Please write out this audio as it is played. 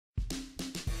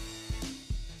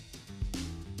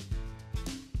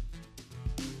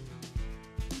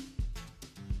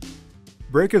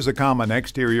Brick is a common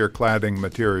exterior cladding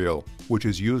material, which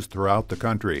is used throughout the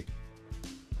country.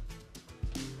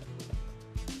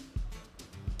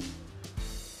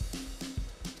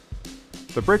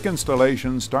 The brick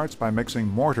installation starts by mixing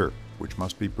mortar, which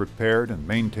must be prepared and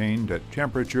maintained at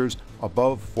temperatures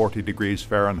above 40 degrees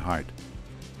Fahrenheit.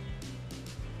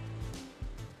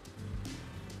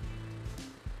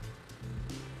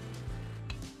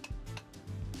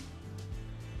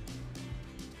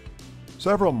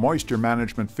 Several moisture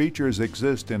management features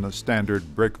exist in a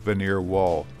standard brick veneer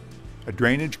wall. A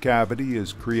drainage cavity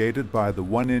is created by the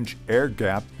 1-inch air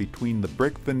gap between the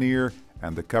brick veneer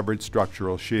and the covered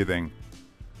structural sheathing.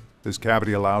 This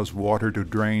cavity allows water to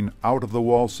drain out of the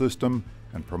wall system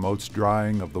and promotes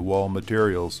drying of the wall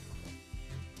materials.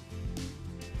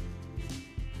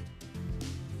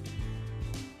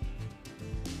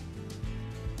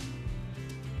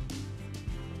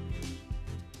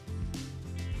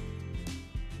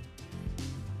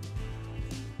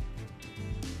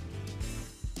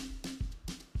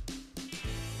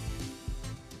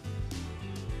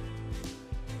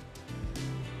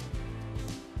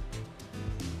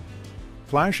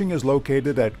 Flashing is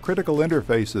located at critical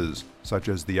interfaces, such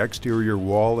as the exterior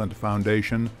wall and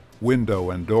foundation, window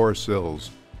and door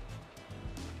sills.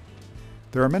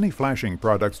 There are many flashing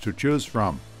products to choose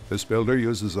from. This builder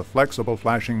uses a flexible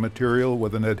flashing material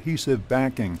with an adhesive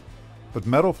backing, but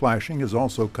metal flashing is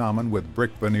also common with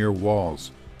brick veneer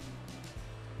walls.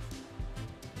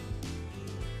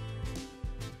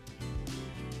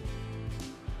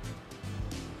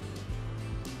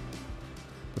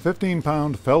 The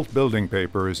 15-pound felt building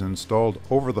paper is installed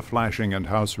over the flashing and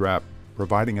house wrap,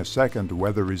 providing a second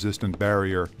weather-resistant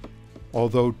barrier.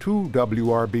 Although 2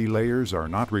 WRB layers are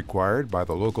not required by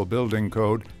the local building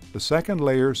code, the second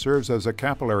layer serves as a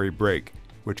capillary break,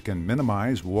 which can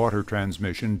minimize water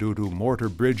transmission due to mortar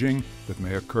bridging that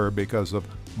may occur because of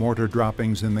mortar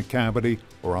droppings in the cavity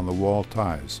or on the wall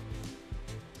ties.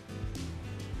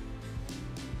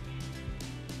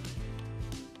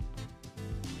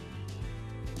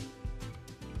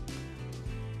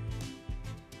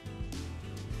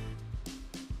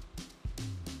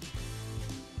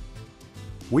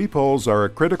 Weep holes are a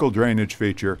critical drainage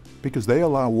feature because they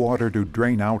allow water to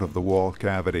drain out of the wall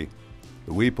cavity.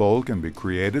 The weep hole can be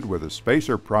created with a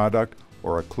spacer product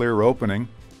or a clear opening,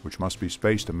 which must be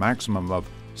spaced a maximum of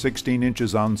 16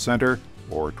 inches on center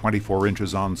or 24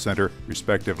 inches on center,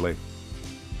 respectively.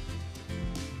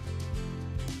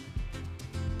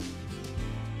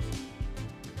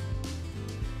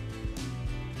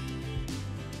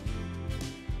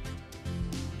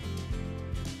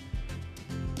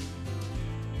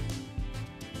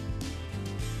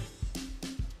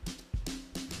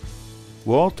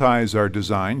 Wall ties are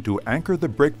designed to anchor the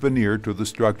brick veneer to the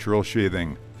structural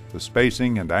sheathing. The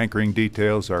spacing and anchoring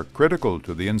details are critical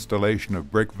to the installation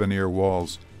of brick veneer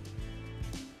walls.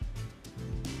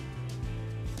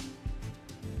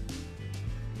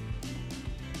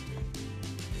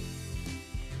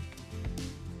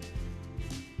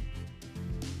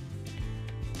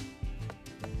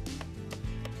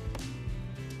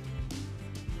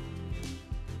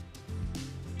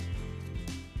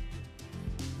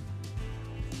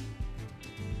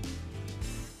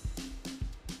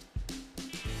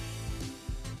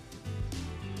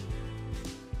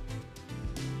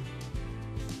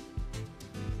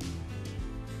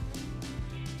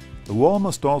 The wall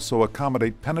must also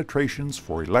accommodate penetrations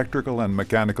for electrical and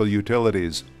mechanical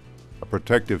utilities. A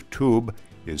protective tube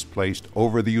is placed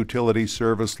over the utility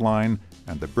service line,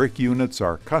 and the brick units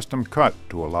are custom cut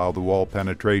to allow the wall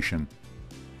penetration.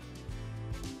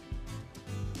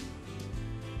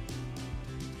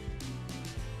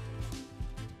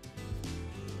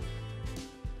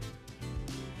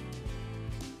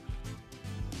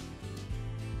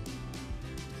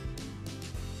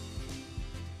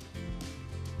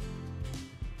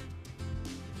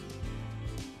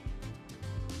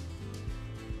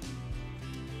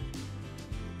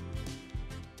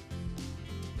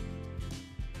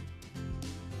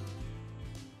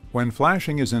 When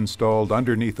flashing is installed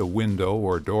underneath a window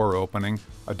or door opening,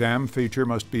 a dam feature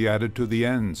must be added to the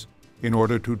ends in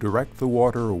order to direct the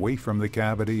water away from the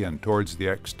cavity and towards the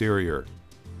exterior.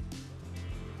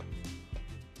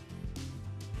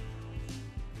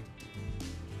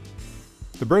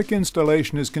 The brick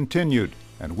installation is continued,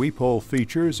 and weep hole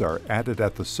features are added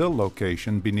at the sill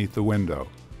location beneath the window.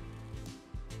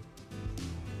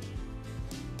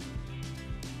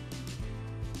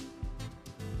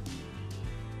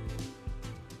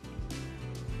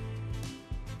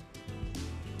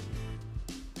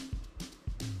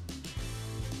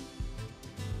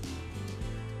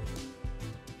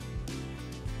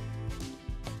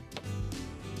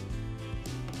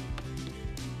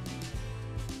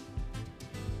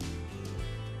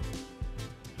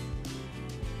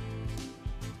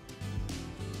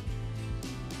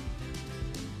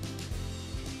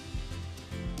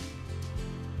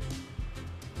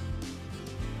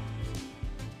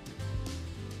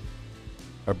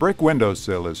 A brick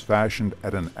windowsill is fashioned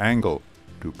at an angle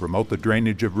to promote the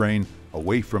drainage of rain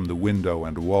away from the window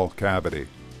and wall cavity.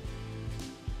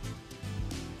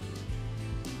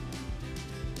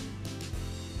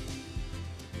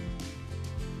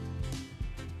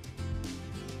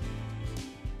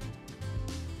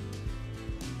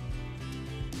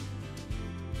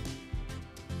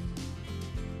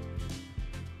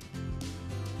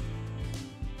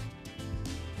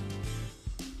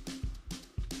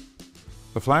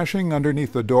 The flashing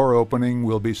underneath the door opening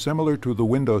will be similar to the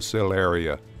windowsill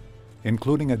area,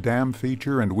 including a dam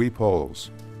feature and weep holes.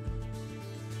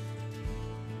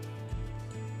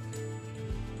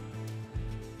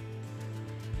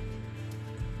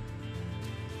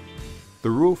 The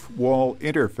roof wall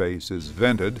interface is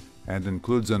vented and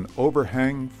includes an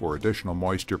overhang for additional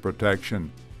moisture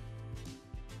protection.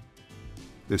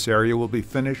 This area will be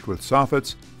finished with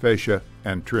soffits, fascia,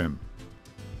 and trim.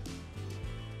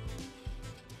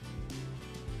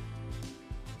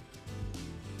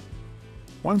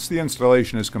 Once the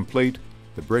installation is complete,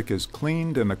 the brick is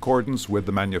cleaned in accordance with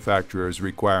the manufacturer's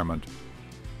requirement.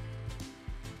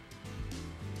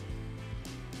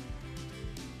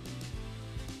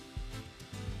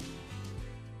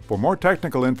 For more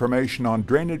technical information on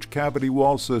drainage cavity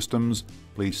wall systems,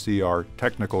 please see our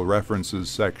Technical References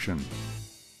section.